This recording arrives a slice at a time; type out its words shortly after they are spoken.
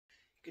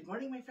Good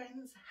morning, my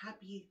friends.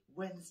 Happy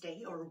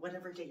Wednesday, or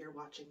whatever day you're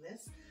watching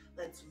this.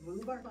 Let's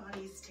move our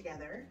bodies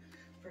together.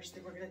 First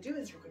thing we're gonna do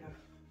is we're gonna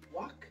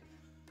walk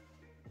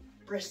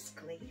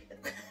briskly.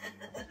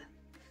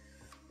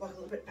 Walk a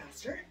little bit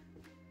faster.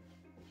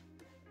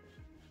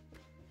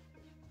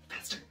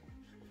 Faster.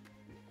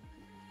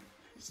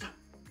 Stop.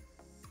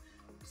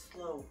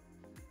 Slow.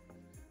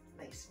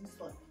 Nice and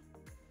slow.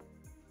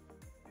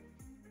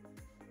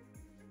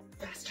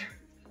 Faster.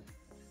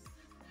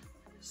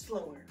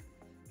 Slower.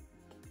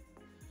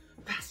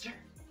 Faster.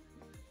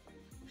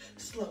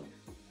 Slow.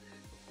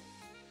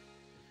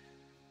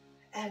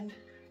 And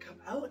come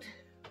out.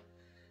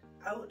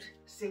 Out.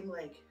 Same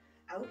leg.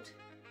 Out.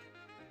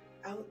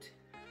 Out.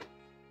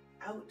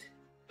 Out.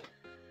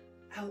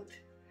 Out.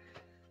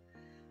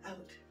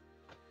 Out.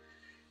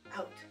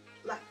 Out.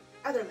 Left.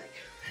 Other leg.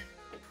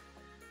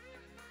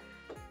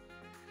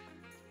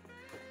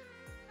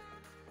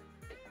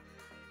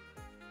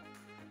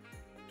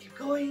 Keep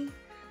going.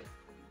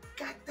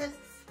 Got this.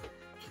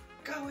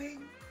 Keep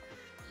going.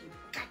 You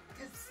got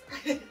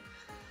this.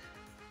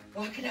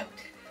 Walk it out.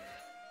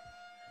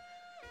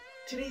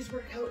 Today's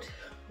workout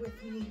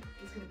with me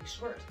is going to be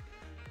short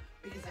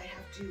because I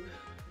have to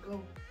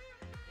go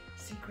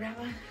see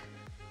Grandma.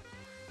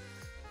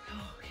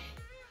 Okay.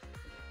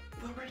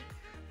 Forward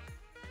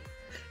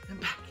and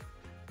back.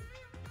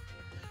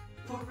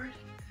 Forward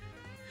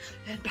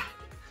and back.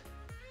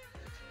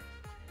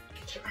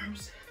 Get your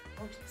arms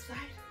out to the side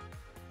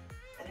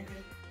and you're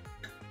going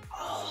to go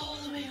all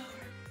the way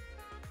over.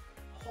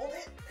 Hold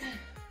it.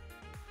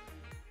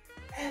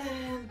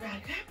 And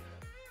back up.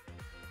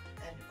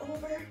 And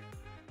over.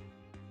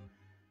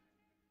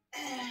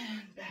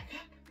 And back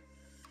up.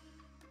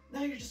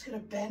 Now you're just going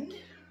to bend,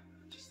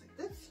 just like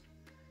this.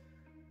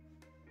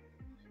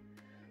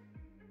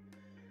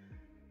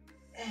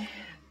 And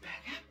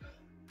back up.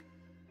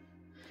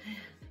 And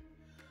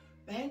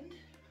bend.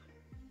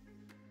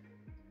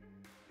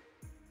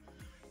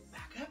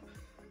 Back up.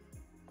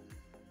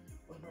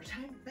 One more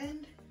time,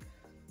 bend.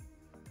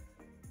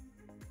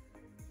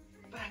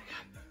 Back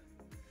up.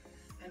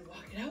 And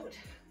walk it out.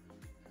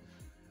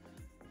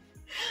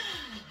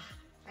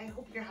 I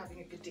hope you're having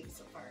a good day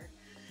so far.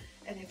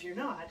 And if you're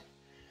not,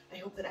 I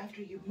hope that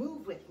after you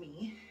move with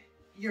me,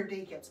 your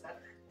day gets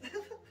better.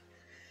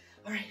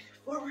 All right,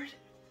 forward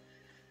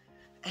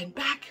and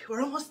back.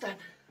 We're almost done.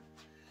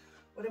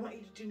 What I want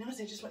you to do now is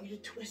I just want you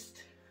to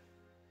twist.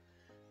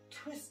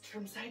 Twist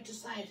from side to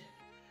side.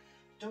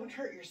 Don't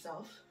hurt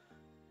yourself.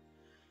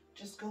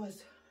 Just go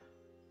as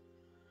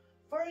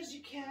far as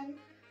you can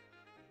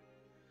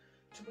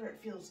to where it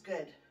feels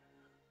good.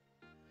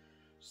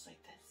 Just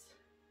like this.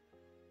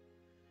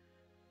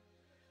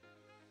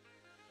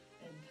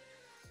 And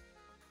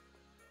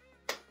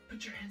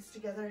put your hands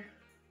together.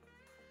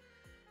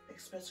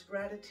 Express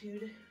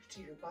gratitude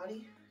to your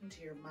body and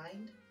to your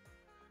mind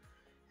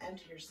and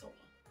to your soul.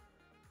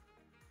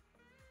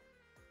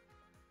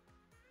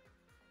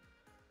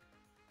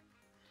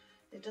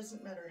 It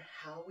doesn't matter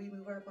how we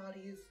move our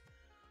bodies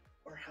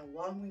or how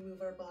long we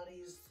move our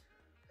bodies,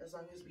 as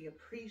long as we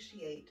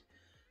appreciate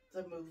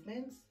the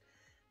movements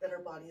that our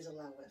bodies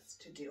allow us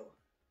to do.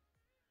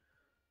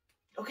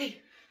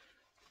 Okay,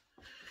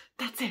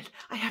 that's it.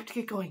 I have to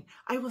get going.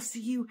 I will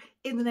see you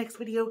in the next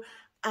video.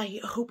 I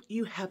hope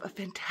you have a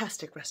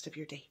fantastic rest of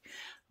your day.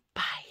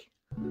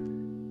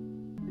 Bye.